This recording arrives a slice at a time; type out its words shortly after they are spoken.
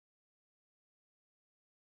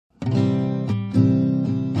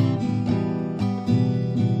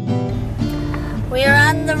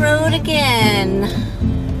on the road again.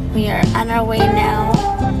 We are on our way now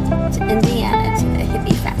to Indiana to the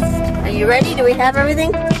Hippie Fest. Are you ready? Do we have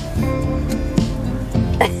everything? Do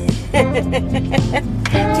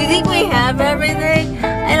you think we have everything?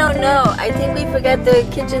 I don't know. I think we forgot the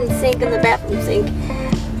kitchen sink and the bathroom sink.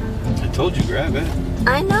 I told you grab it.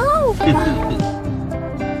 I know.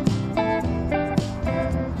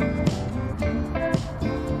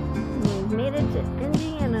 We made it to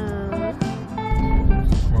Indiana.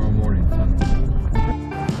 Tomorrow morning, son.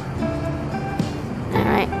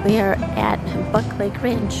 Alright, we are at Buck Lake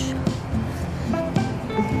Ranch.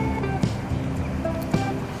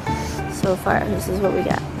 So far, this is what we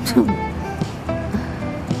got.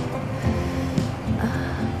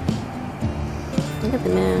 Look at the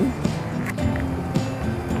moon.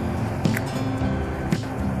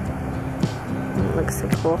 It looks so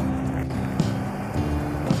cool.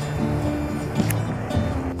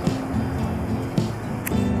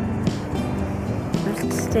 There's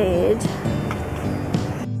the stage.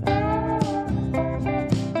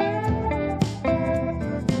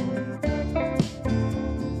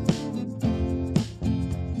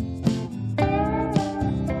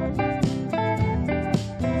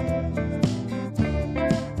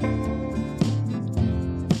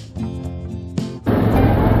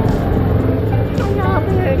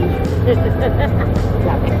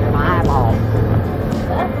 Got me from my eyeball.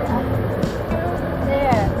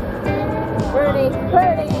 There. Birdie,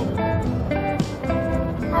 birdie.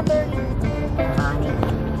 Hi, birdie. Honey.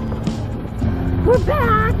 We're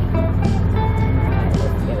back.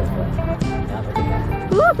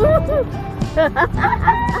 Oh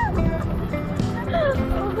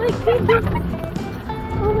my goodness.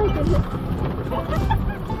 Oh my goodness.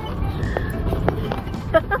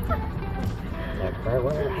 Look where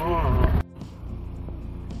we're at.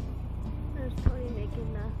 There's Tony making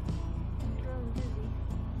the drone dizzy.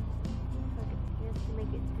 He has to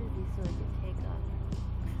make it dizzy so it can take off.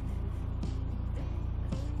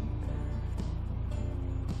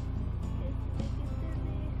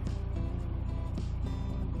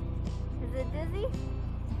 Is it dizzy?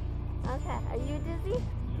 Okay. Are you dizzy?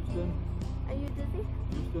 Houston? Are you dizzy?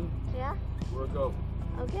 Houston? Yeah? Where to go?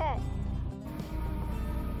 Okay.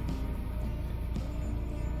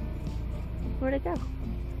 Where'd it go?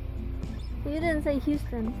 You didn't say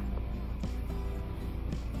Houston.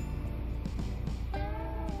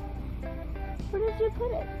 Where did you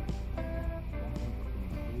put it?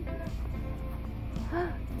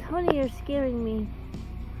 Tony, you're scaring me.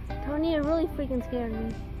 Tony, you're really freaking scaring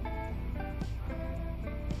me.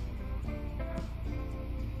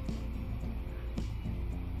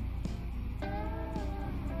 It's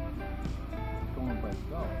going by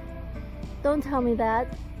itself. Don't tell me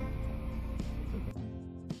that.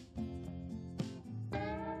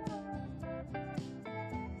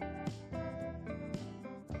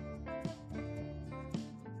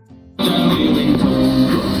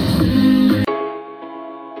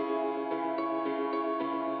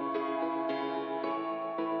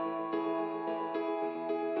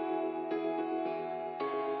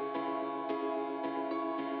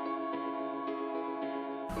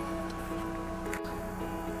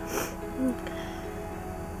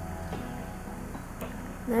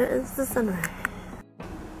 There is the sunrise.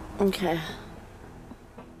 Okay.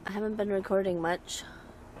 I haven't been recording much.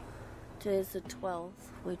 Today's the 12th.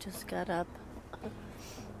 We just got up.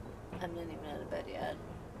 I'm not even out of bed yet.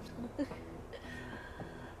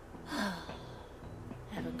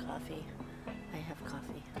 Having coffee. I have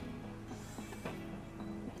coffee.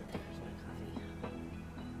 There's my coffee.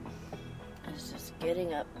 I was just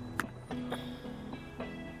getting up.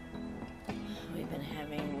 We've been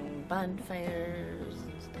having bonfires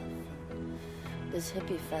and stuff. This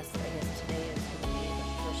Hippie Fest, I guess today is going to be the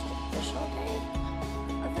first official day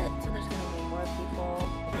of it, so there's going to be more people.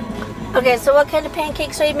 Okay, so what kind of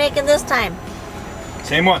pancakes are you making this time?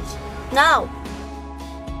 Same ones. No.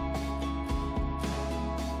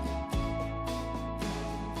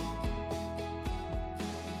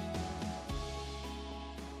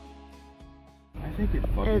 I think it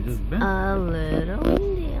fucking It's just bent. a little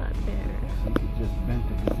windy out there. I think it just bent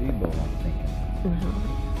the gazebo, I'm thinking. No.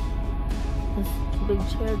 This big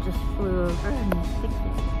chair just flew over and is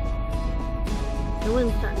fixing it. The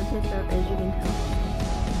wind's starting to pick up, as you can tell.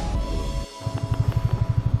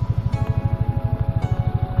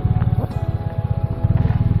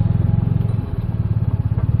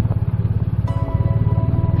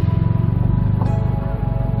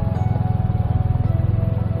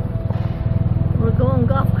 We're going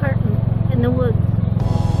golf carting in the woods.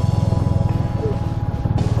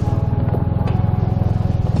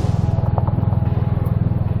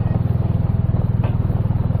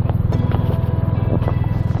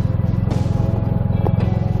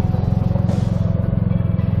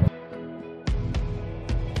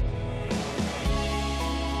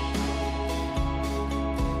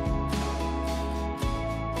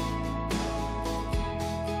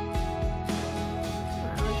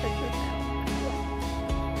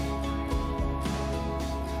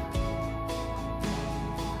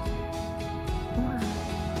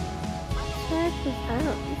 I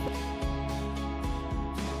don't.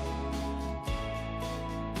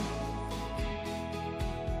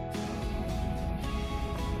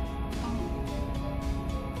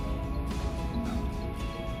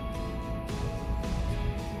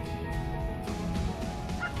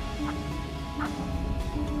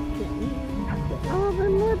 Oh, the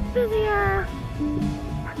more busier.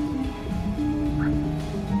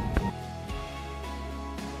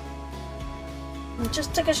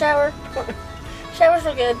 Just took a shower. Showers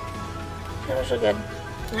were good. Showers were good.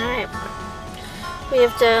 Alright. We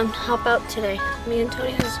have to help out today. Me and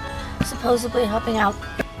Tony is supposedly helping out.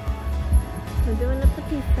 We're doing the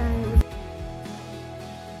puppy side.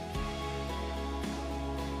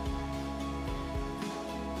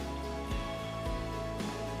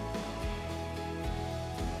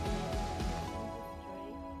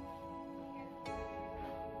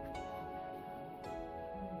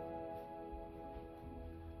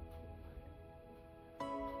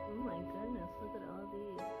 Oh my goodness, look at all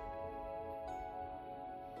these.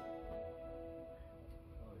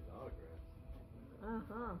 All these autographs.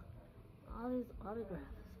 Uh-huh. All these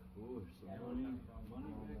autographs. Ooh, there's some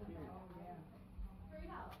money back here.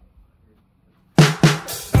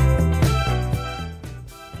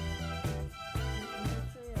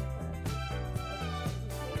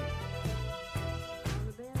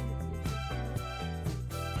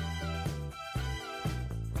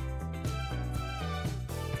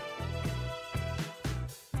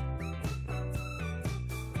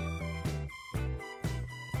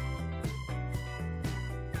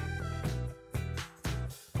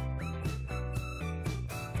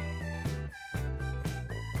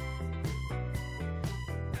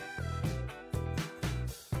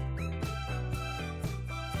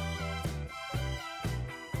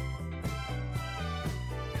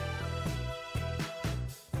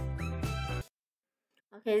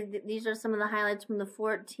 Okay, these are some of the highlights from the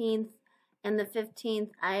 14th and the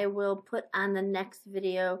 15th. I will put on the next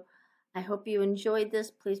video. I hope you enjoyed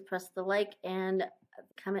this. Please press the like and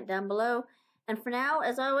comment down below. And for now,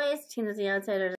 as always, Tina's the Outsider.